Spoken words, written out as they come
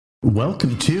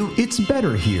Welcome to It's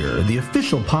Better Here, the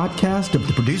official podcast of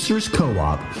the Producers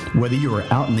Co-op. Whether you are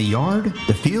out in the yard,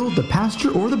 the field, the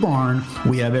pasture, or the barn,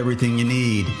 we have everything you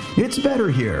need. It's Better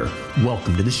Here.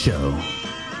 Welcome to the show.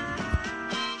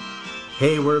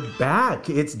 Hey, we're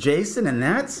back. It's Jason, and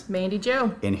that's Mandy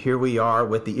Jo. And here we are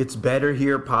with the It's Better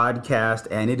Here podcast,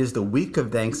 and it is the week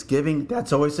of Thanksgiving.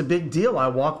 That's always a big deal. I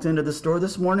walked into the store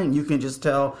this morning. You can just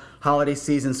tell holiday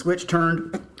season switch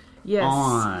turned. Yes,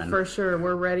 on. For sure.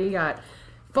 We're ready. Got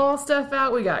fall stuff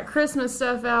out. We got Christmas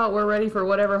stuff out. We're ready for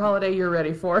whatever holiday you're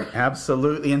ready for.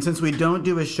 Absolutely. And since we don't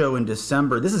do a show in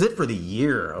December, this is it for the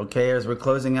year, okay, as we're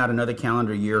closing out another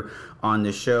calendar year on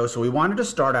this show. So we wanted to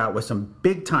start out with some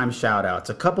big-time shout-outs.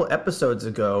 A couple episodes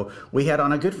ago, we had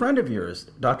on a good friend of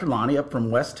yours, Dr. Lonnie up from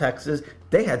West Texas.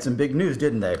 They had some big news,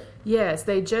 didn't they? Yes,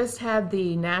 they just had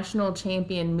the National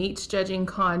Champion Meats Judging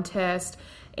Contest,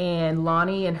 and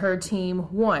Lonnie and her team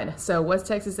won. So West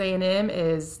Texas A&M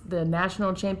is the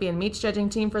national champion meats judging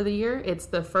team for the year. It's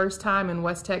the first time in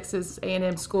West Texas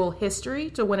A&M school history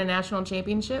to win a national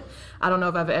championship. I don't know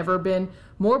if I've ever been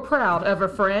more proud of a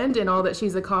friend and all that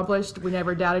she's accomplished. We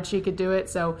never doubted she could do it.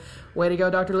 So way to go,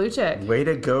 Dr. Luchek. Way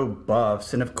to go,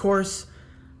 Buffs. And of course,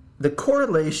 the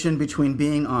correlation between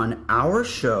being on our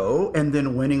show and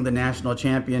then winning the national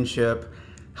championship,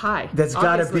 that's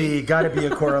got to be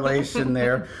a correlation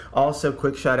there. Also,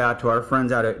 quick shout out to our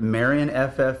friends out at Marion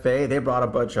FFA. They brought a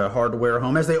bunch of hardware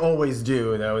home, as they always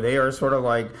do, though. They are sort of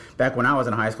like, back when I was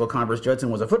in high school, Converse Judson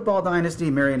was a football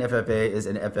dynasty. Marion FFA is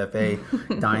an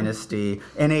FFA dynasty.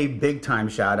 And a big time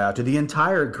shout out to the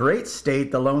entire great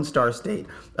state, the Lone Star State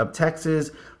of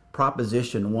Texas.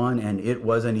 Proposition 1, and it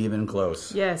wasn't even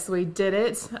close. Yes, we did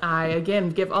it. I, again,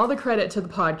 give all the credit to the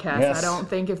podcast. Yes. I don't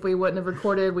think if we wouldn't have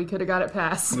recorded, we could have got it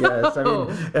passed. Yes, I mean,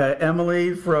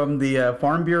 Emily from the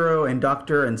Farm Bureau and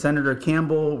Dr. and Senator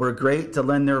Campbell were great to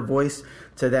lend their voice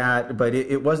to that, but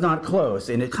it was not close.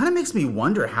 And it kind of makes me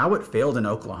wonder how it failed in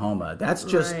Oklahoma. That's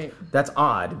just, That's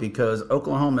odd, because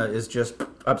Oklahoma is just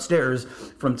upstairs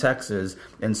from Texas,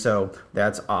 and so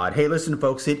that's odd. Hey, listen,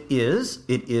 folks, it is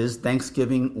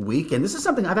Thanksgiving week, and this is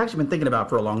something I've actually been thinking about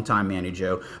for a long time, Mandy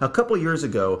Jo. A couple years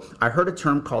ago, I heard a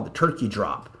term called the turkey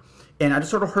drop. And I just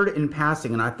sort of heard it in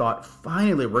passing, and I thought,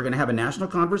 finally, we're going to have a national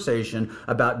conversation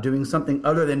about doing something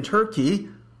other than turkey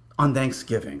on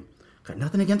Thanksgiving. Got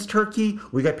nothing against turkey.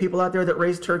 We got people out there that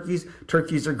raise turkeys.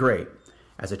 Turkeys are great.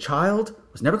 As a child,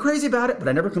 was never crazy about it, but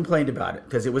I never complained about it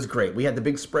because it was great. We had the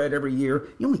big spread every year.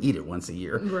 You only eat it once a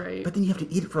year. Right. But then you have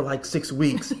to eat it for like 6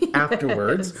 weeks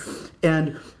afterwards.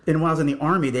 And when I was in the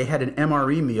Army, they had an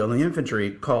MRE meal in the infantry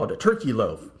called a turkey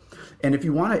loaf. And if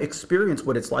you want to experience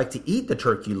what it's like to eat the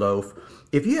turkey loaf,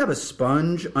 if you have a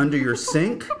sponge under your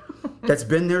sink that's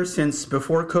been there since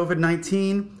before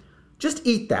COVID-19, just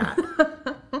eat that.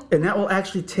 And that will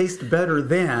actually taste better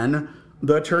than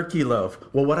the turkey loaf.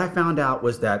 Well, what I found out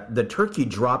was that the turkey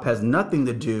drop has nothing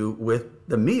to do with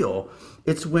the meal.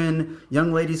 It's when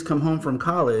young ladies come home from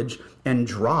college and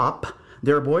drop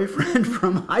their boyfriend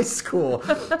from high school.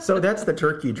 So that's the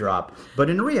turkey drop. But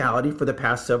in reality, for the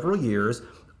past several years,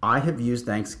 I have used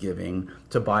Thanksgiving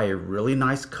to buy a really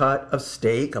nice cut of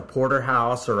steak, a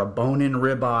porterhouse, or a bone-in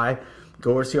ribeye.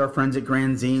 Go or see our friends at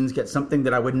Grand Zines, get something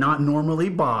that I would not normally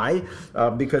buy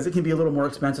because it can be a little more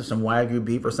expensive, some Wagyu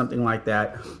beef or something like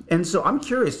that. And so I'm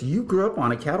curious, you grew up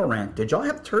on a cattle ranch. Did y'all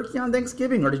have turkey on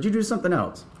Thanksgiving, or did you do something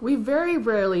else? We very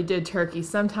rarely did turkey.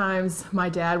 Sometimes my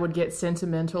dad would get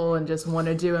sentimental and just want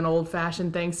to do an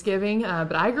old-fashioned Thanksgiving.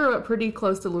 But I grew up pretty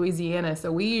close to Louisiana,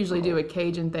 so we usually do a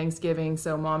Cajun Thanksgiving.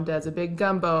 So Mom does a big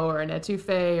gumbo or an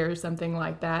etouffee or something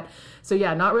like that. So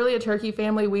yeah, not really a turkey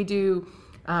family. We do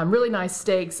really nice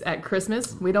steaks at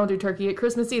Christmas. We don't do turkey at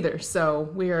Christmas either.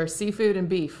 So we are seafood and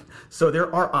beef. So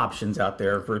there are options out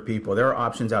there for people.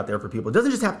 It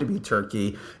doesn't just have to be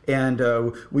turkey. And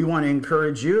we want to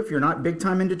encourage you, if you're not big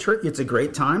time into turkey, it's a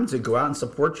great time to go out and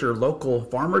support your local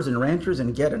farmers and ranchers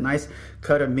and get a nice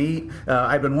cut of meat.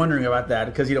 I've been wondering about that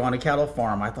because, on a cattle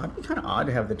farm, I thought it'd be kind of odd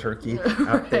to have the turkey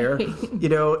out there.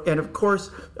 And of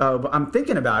course, I'm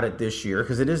thinking about it this year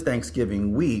because it is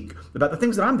Thanksgiving week, about the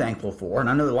things that I'm thankful for. And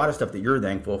I know a lot of stuff that you're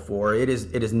thankful for. It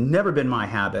has never been my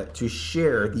habit to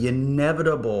share the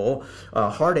inevitable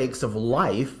heartaches of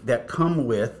life that come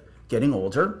with getting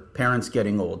older, parents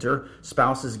getting older,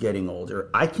 spouses getting older.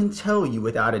 I can tell you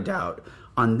without a doubt,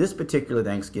 on this particular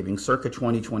Thanksgiving, circa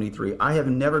 2023, I have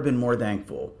never been more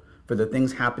thankful for the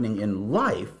things happening in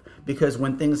life, because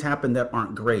when things happen that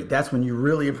aren't great, that's when you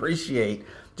really appreciate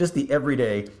just the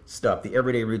everyday stuff, the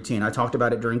everyday routine. I talked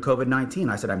about it during COVID-19.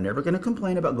 I said, I'm never going to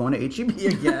complain about going to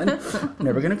HEB again. I'm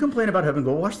never going to complain about having to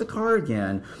go wash the car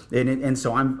again. And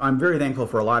so I'm very thankful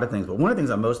for a lot of things. But one of the things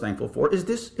I'm most thankful for is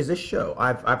this show.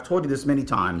 I've told you this many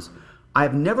times.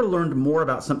 I've never learned more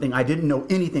about something I didn't know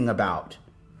anything about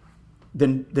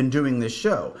than doing this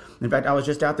show. In fact, I was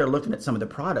just out there looking at some of the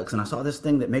products, and I saw this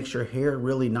thing that makes your hair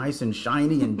really nice and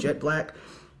shiny and jet black.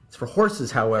 It's for horses,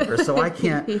 however, so I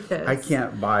can't Yes. I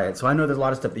can't buy it. So I know there's a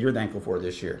lot of stuff that you're thankful for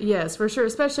this year. Yes, for sure.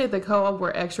 Especially at the co-op,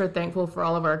 we're extra thankful for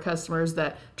all of our customers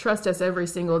that trust us every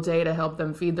single day to help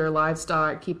them feed their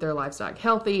livestock, keep their livestock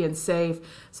healthy and safe.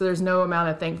 So there's no amount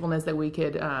of thankfulness that we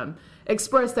could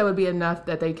express that would be enough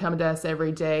that they come to us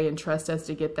every day and trust us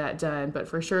to get that done. But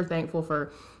for sure, thankful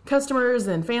for customers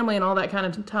and family and all that kind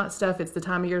of stuff. It's the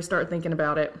time of year to start thinking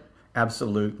about it.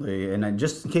 Absolutely. And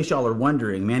just in case y'all are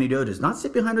wondering, Manny Doe does not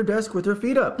sit behind her desk with her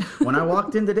feet up. When I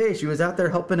walked in today, she was out there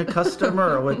helping a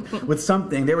customer with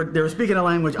something. They were speaking a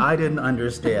language I didn't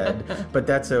understand, but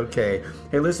that's okay.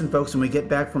 Hey, listen, folks, when we get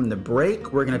back from the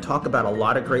break, we're going to talk about a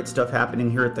lot of great stuff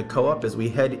happening here at the Co-op as we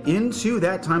head into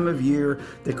that time of year,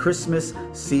 the Christmas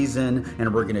season,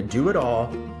 and we're going to do it all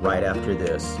right after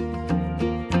this.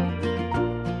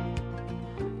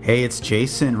 Hey, it's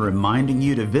Jason reminding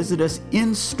you to visit us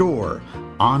in store,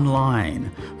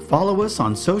 online. Follow us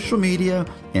on social media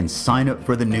and sign up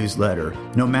for the newsletter.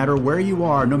 No matter where you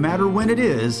are, no matter when it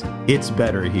is, it's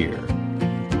better here.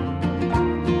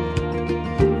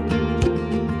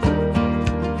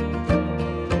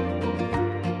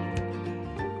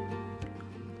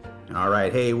 All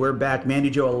right, hey, we're back.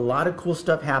 Mandy Jo, a lot of cool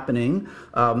stuff happening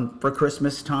for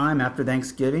Christmas time after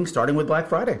Thanksgiving, starting with Black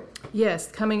Friday.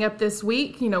 Yes, coming up this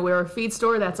week, we're a feed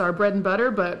store. That's our bread and butter,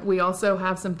 but we also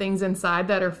have some things inside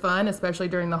that are fun, especially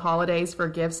during the holidays for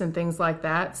gifts and things like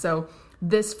that. So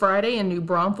this Friday in New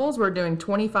Braunfels, we're doing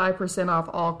 25% off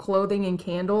all clothing and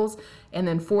candles, and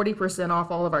then 40% off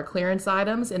all of our clearance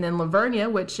items. And in Lavernia,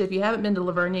 which if you haven't been to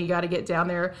Lavernia, you got to get down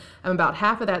there. About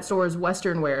half of that store is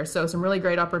Western wear, so some really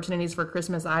great opportunities for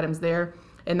Christmas items there.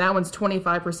 And that one's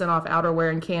 25% off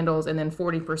outerwear and candles, and then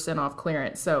 40% off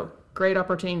clearance. So great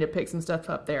opportunity to pick some stuff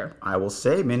up there. I will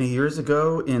say, many years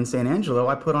ago in San Angelo,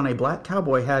 I put on a black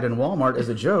cowboy hat in Walmart as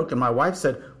a joke, and my wife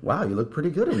said, wow, you look pretty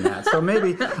good in that. So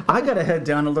maybe I got to head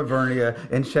down to Lavernia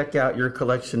and check out your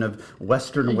collection of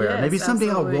Western wear. Yes, maybe someday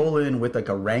absolutely. I'll roll in with like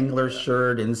a Wrangler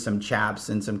shirt and some chaps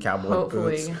and some cowboy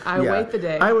boots. Hopefully. I wait the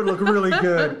day. I would look really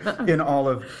good in all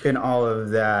of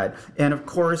that. And of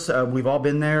course, we've all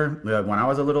been there when I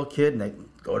was a little kid, and they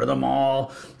go to the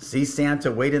mall, see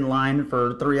Santa, wait in line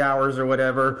for 3 hours or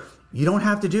whatever. You don't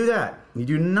have to do that. You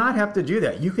do not have to do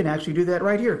that. You can actually do that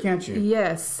right here, can't you?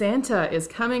 Yes, Santa is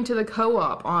coming to the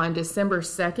Co-op on December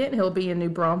 2nd. He'll be in New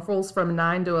Braunfels from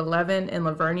 9 to 11 and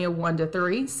Lavernia 1 to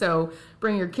 3. So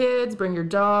bring your kids, bring your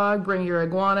dog, bring your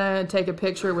iguana, and take a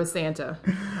picture with Santa.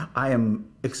 I am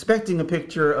expecting a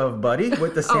picture of Buddy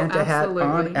with the Santa hat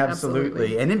on.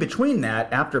 Absolutely. And in between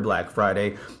that, after Black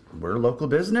Friday, we're a local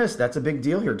business. That's a big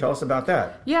deal here. Tell us about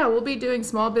that. Yeah, we'll be doing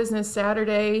Small Business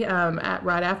Saturday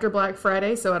right after Black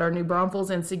Friday. So at our New Braunfels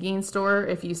and Seguin store,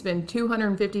 if you spend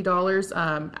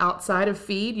 $250 outside of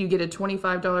feed, you get a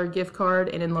 $25 gift card.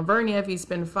 And in Lavernia, if you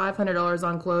spend $500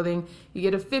 on clothing, you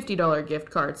get a $50 gift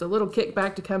card. So a little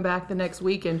kickback to come back the next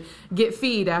week and get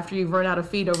feed after you've run out of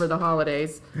feed over the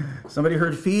holidays. Somebody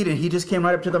heard feed and he just came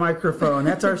right up to the microphone.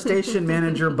 That's our station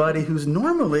manager, Buddy, who's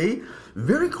normally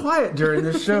very quiet during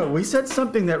the show. We said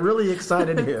something that really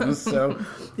excited him. So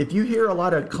if you hear a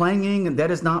lot of clanging,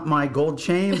 that is not my gold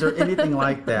chains or anything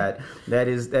like that. That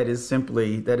is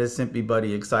simply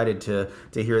Buddy excited to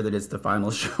hear that it's the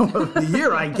final show of the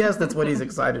year. I guess that's what he's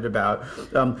excited about.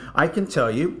 I can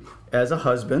tell you, as a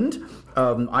husband,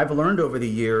 I've learned over the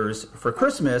years for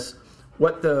Christmas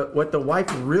what the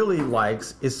wife really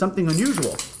likes is something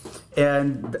unusual.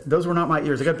 And those were not my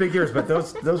ears. I got big ears, but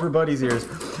those were Buddy's ears.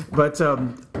 But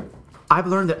I've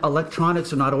learned that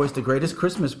electronics are not always the greatest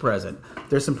Christmas present.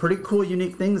 There's some pretty cool,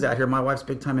 unique things out here. My wife's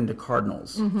big time into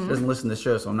Cardinals. She doesn't listen to the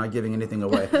show, so I'm not giving anything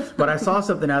away. But I saw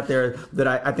something out there that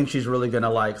I think she's really going to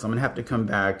like, so I'm going to have to come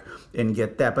back and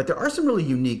get that. But there are some really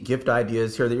unique gift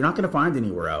ideas here that you're not going to find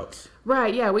anywhere else.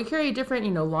 Right, yeah, we carry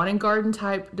different, lawn and garden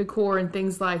type decor and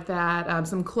things like that.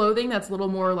 Some clothing that's a little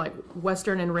more like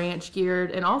Western and ranch geared.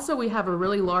 And also we have a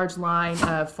really large line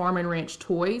of farm and ranch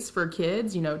toys for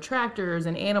kids, tractors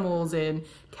and animals and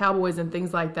Cowboys and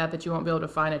things like that you won't be able to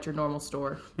find at your normal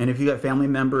store. And if you got family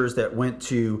members that went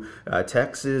to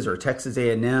Texas or Texas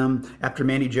A&M, after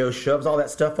Mandy Joe shoves all that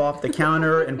stuff off the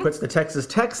counter and puts the Texas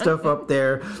Tech stuff up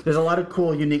there, there's a lot of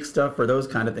cool, unique stuff for those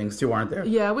kind of things too, aren't there?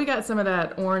 Yeah, we got some of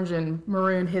that orange and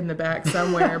maroon hid in the back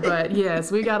somewhere. But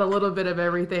yes, we got a little bit of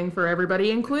everything for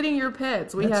everybody, including your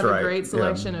pets. We have a great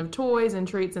selection of toys and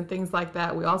treats and things like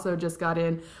that. We also just got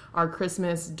in our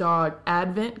Christmas dog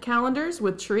advent calendars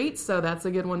with treats, so that's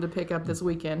a good one to pick up this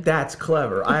weekend. That's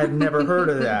clever. I had never heard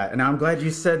of that, and I'm glad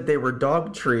you said they were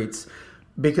dog treats,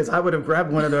 because I would have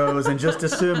grabbed one of those and just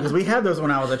assumed, because we had those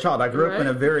when I was a child. I grew up in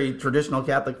a very traditional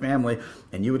Catholic family,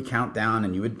 and you would count down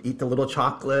and you would eat the little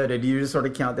chocolate and you just sort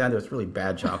of count down. It was really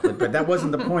bad chocolate, but that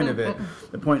wasn't the point of it.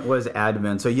 The point was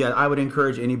Advent. So yeah, I would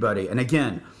encourage anybody. And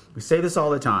again, we say this all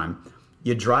the time.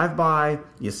 You drive by,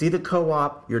 you see the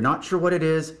co-op, you're not sure what it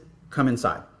is, come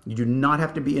inside. You do not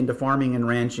have to be into farming and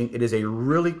ranching. It is a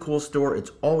really cool store. It's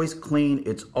always clean.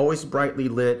 It's always brightly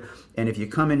lit. And if you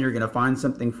come in, you're going to find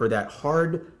something for that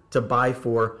hard to buy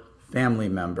for family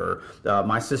member.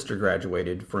 My sister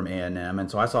graduated from A&M, and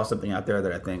so I saw something out there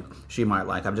that I think she might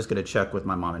like. I'm just going to check with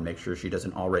my mom and make sure she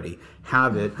doesn't already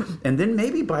have it. And then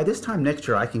maybe by this time next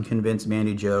year, I can convince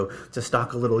Mandy Joe to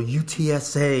stock a little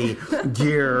UTSA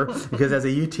gear, because as a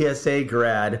UTSA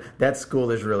grad, that school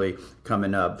is really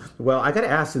coming up. Well, I got to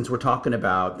ask, since we're talking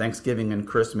about Thanksgiving and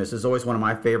Christmas, is always one of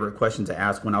my favorite questions to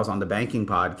ask when I was on the banking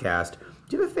podcast.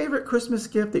 Do you have a favorite Christmas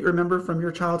gift that you remember from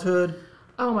your childhood?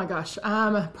 Oh my gosh.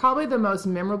 Probably the most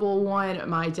memorable one.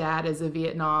 My dad is a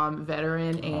Vietnam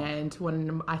veteran, and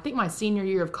when I think my senior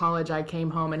year of college, I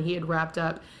came home and he had wrapped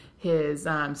up his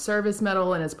service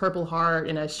medal and his Purple Heart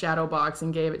in a shadow box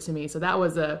and gave it to me. So that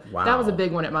was a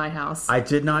big one at my house. I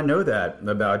did not know that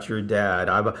about your dad.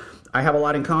 I have a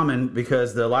lot in common,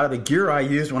 because a lot of the gear I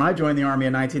used when I joined the Army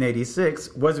in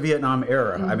 1986 was Vietnam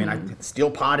era. Mm-hmm. I mean, I had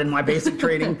steel pod in my basic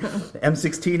training,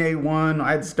 M16A1.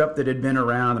 I had stuff that had been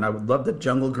around, and I would love the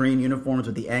jungle green uniforms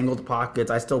with the angled pockets.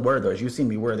 I still wear those. You've seen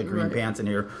me wear the green pants in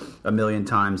here a million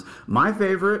times. My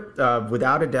favorite,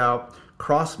 without a doubt,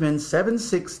 Crossman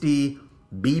 760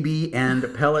 BB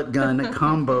and pellet gun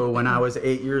combo when I was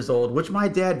 8 years old, which my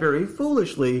dad very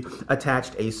foolishly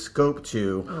attached a scope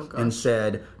to and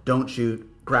said, "Don't shoot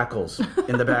grackles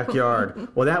in the backyard."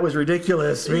 Well, that was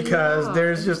ridiculous, because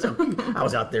there's just I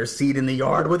was out there seeding the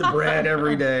yard with bread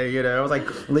every day, you know. I was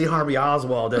like Lee Harvey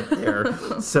Oswald up there.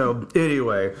 So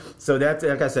anyway, so that's,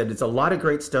 like I said, it's a lot of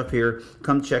great stuff here.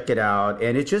 Come check it out.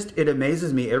 And it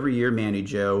amazes me every year, Mandy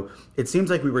Joe. It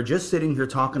seems like we were just sitting here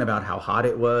talking about how hot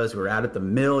it was. We were out at the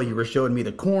mill. You were showing me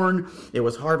the corn. It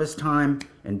was harvest time,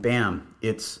 and bam,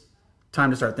 it's time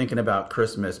to start thinking about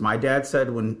Christmas. My dad said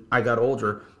when I got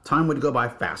older, time would go by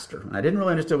faster. And I didn't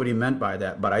really understand what he meant by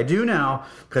that, but I do now,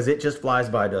 because it just flies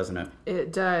by, doesn't it?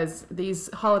 It does. These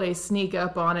holidays sneak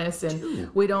up on us,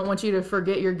 and we don't want you to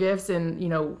forget your gifts. And, you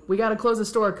know, we got to close the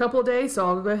store a couple of days, so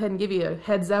I'll go ahead and give you a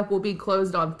heads up. We'll be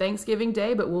closed on Thanksgiving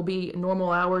Day, but we'll be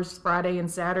normal hours Friday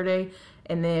and Saturday.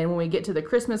 And then when we get to the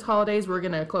Christmas holidays, we're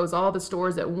going to close all the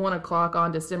stores at 1 o'clock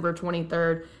on December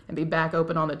 23rd and be back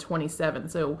open on the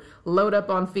 27th. So load up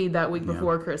on feed that week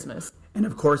before Christmas. And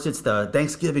of course, it's the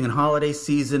Thanksgiving and holiday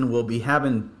season. We'll be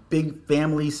having big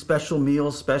family special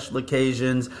meals, special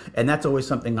occasions, and that's always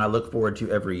something I look forward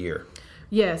to every year.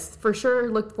 Yes, for sure.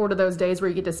 Look forward to those days where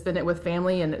you get to spend it with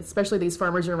family, and especially these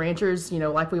farmers and ranchers, you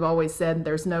know, like we've always said,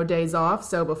 there's no days off.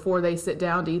 So before they sit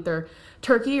down to eat their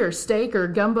turkey or steak or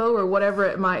gumbo or whatever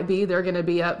it might be, they're going to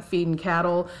be up feeding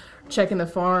cattle, checking the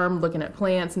farm, looking at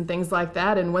plants and things like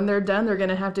that. And when they're done, they're going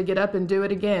to have to get up and do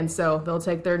it again. So they'll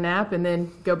take their nap and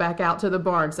then go back out to the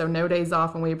barn. So no days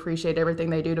off, and we appreciate everything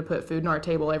they do to put food on our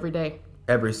table every day.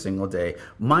 Every single day.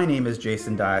 My name is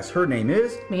Jason Dias. Her name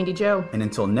is Mandy Joe. And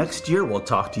until next year, we'll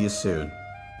talk to you soon.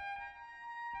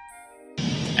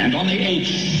 And on the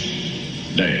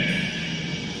 8th day,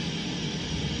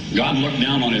 God looked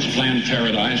down on his planned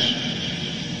paradise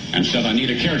and said, "I need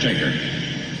a caretaker."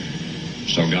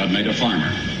 So God made a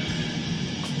farmer.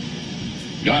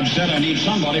 God said, "I need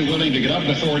somebody willing to get up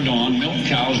before dawn, milk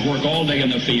cows, work all day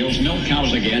in the fields, milk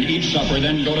cows again, eat supper,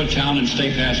 then go to town and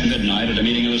stay past midnight at a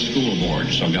meeting of the school board."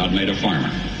 So God made a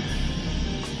farmer.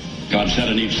 God said,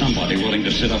 "I need somebody willing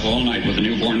to sit up all night with a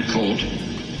newborn colt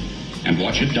and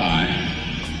watch it die,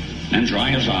 then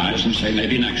dry his eyes and say,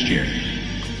 maybe next year."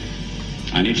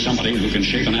 I need somebody who can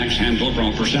shape an axe handle from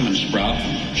a persimmon sprout,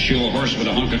 shoe a horse with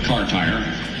a hunk of car tire,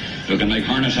 who can make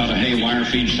harness out of hay wire,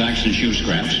 feed sacks, and shoe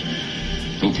scraps,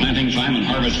 who planting time and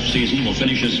harvest season will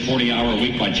finish his 40-hour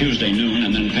week by Tuesday noon,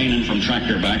 and then painting from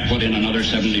tractor back put in another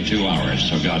 72 hours.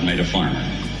 So God made a farmer.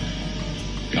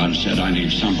 God said, I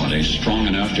need somebody strong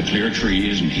enough to clear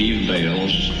trees and heave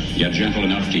bales, yet gentle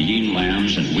enough to yean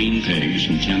lambs and wean pigs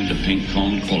and tend to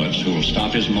pink-combed pullets who will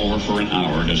stop his mower for an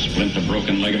hour to splint the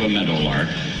broken leg of a meadowlark.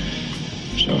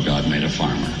 So God made a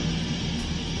farmer.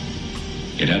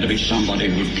 It had to be somebody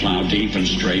who'd plow deep and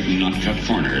straight and not cut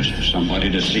corners. Somebody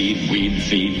to seed, weed,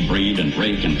 feed, breed, and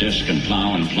rake and disc and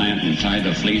plow and plant and tie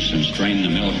the fleece and strain the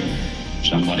milk.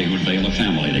 Somebody who'd bale a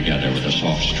family together with the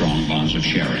soft, strong bonds of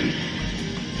sharing.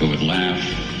 Who would laugh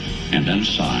and then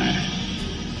sigh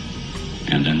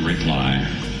and then reply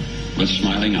with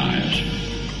smiling eyes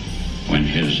when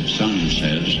his son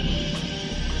says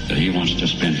that he wants to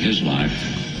spend his life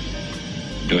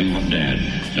doing what Dad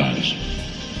does.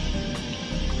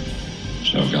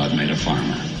 So God made a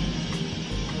farmer.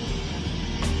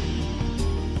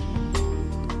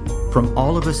 From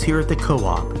all of us here at the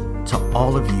Co-op to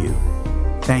all of you,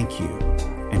 thank you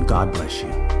and God bless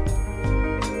you.